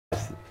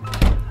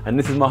and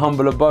this is my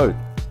humble abode.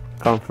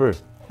 Come through.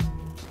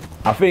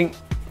 I think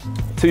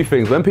two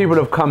things. When people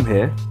have come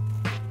here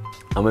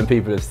and when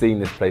people have seen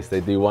this place,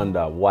 they do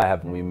wonder, why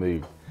haven't we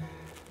moved?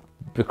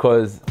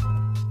 Because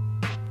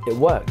it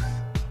works.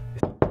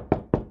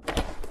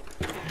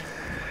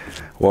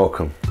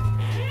 Welcome.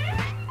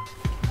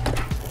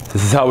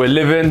 This is how we're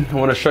living. I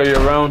want to show you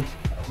around.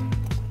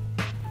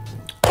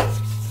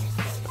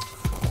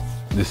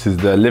 This is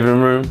the living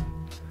room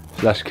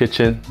 /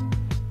 kitchen,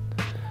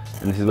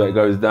 and this is where it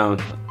goes down.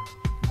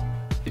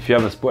 If you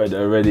haven't spotted it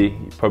already,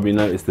 you probably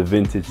noticed the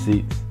vintage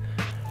seats.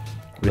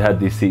 We had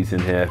these seats in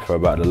here for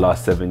about the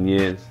last 7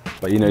 years,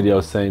 but you know the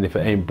old saying, if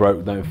it ain't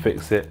broke, don't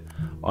fix it.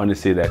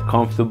 Honestly, they're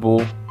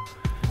comfortable,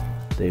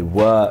 they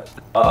work.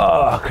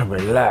 Oh, I can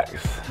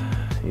relax,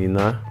 you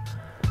know.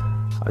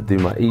 I do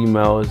my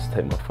emails,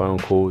 take my phone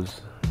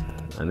calls,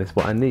 and it's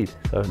what I need.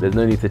 So there's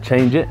no need to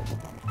change it.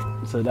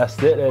 So that's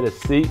it, there's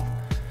the seat.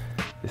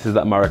 This is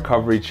like my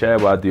recovery chair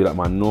where I do like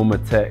my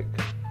Normatec,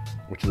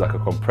 which is like a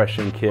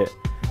compression kit,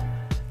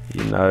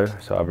 you know.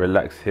 So I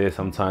relax here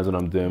sometimes when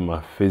I'm doing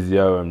my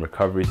physio and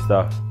recovery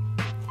stuff.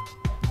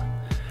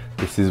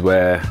 This is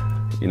where,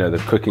 you know, the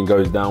cooking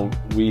goes down.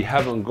 We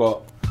haven't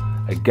got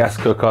a gas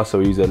cooker, so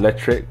we use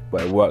electric,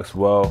 but it works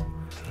well.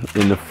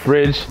 In the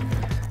fridge,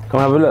 come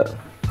have a look.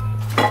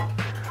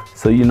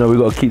 So you know we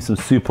got to keep some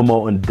super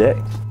malt on deck.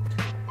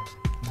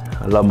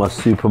 I love my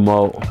super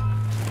malt.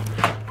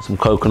 Some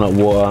coconut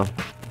water,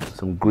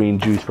 some green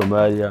juice from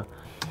earlier.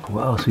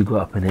 What else we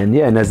got up in here?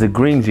 Yeah, and there's the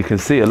greens. You can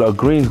see a lot of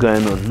greens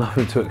going on.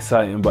 Nothing too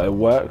exciting, but it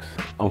works.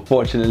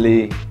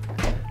 Unfortunately,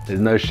 there's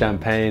no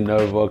champagne,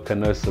 no vodka,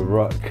 no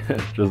Ciroc.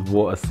 Just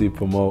water,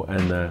 super malt,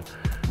 and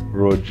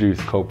raw juice,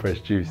 cold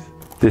pressed juice.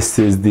 This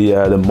is the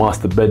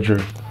master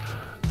bedroom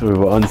with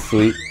an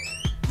ensuite.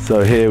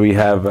 So here we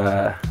have,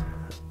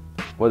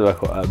 what do I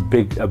call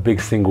it? A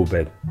big single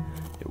bed.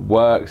 It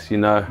works, you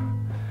know.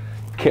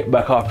 Kick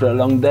back after a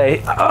long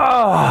day.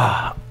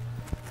 Ah!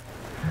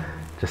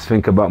 Just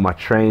think about my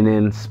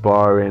training,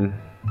 sparring,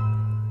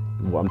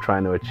 what I'm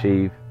trying to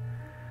achieve.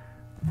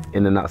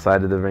 In and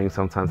outside of the ring,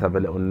 sometimes have a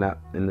little nap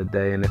in the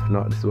day, and if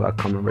not, this is where I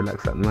come and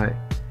relax at night.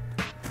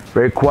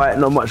 Very quiet,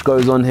 not much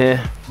goes on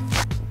here.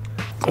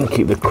 I'll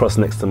keep the cross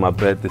next to my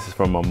bed. This is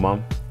from my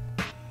mum.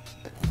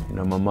 You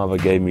know, my mother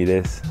gave me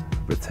this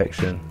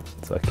protection,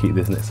 so I keep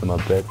this next to my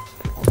bed.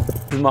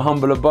 This is my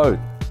humble abode.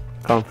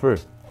 Come through.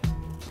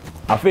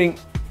 I think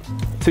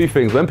two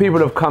things. When people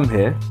have come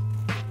here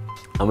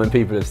and when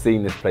people have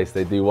seen this place,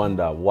 they do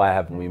wonder, why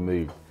haven't we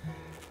moved?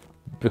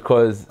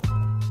 Because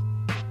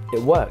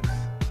it works.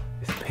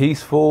 It's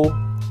peaceful.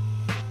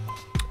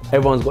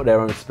 Everyone's got their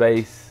own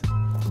space,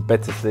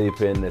 bed to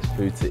sleep in, there's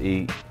food to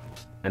eat,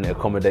 and it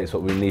accommodates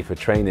what we need for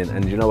training.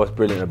 And you know what's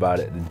brilliant about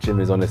it? The gym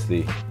is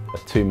honestly a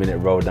 2-minute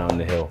roll down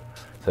the hill.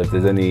 So if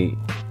there's any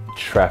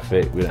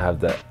traffic, we don't have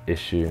that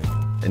issue.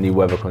 Any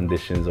weather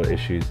conditions or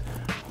issues,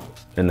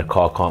 and the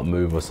car can't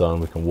move or so on,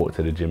 we can walk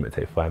to the gym, it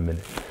takes 5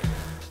 minutes.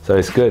 So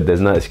it's good,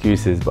 there's no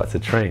excuses but to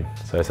train.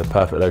 So it's a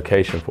perfect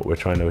location for what we're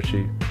trying to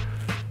achieve.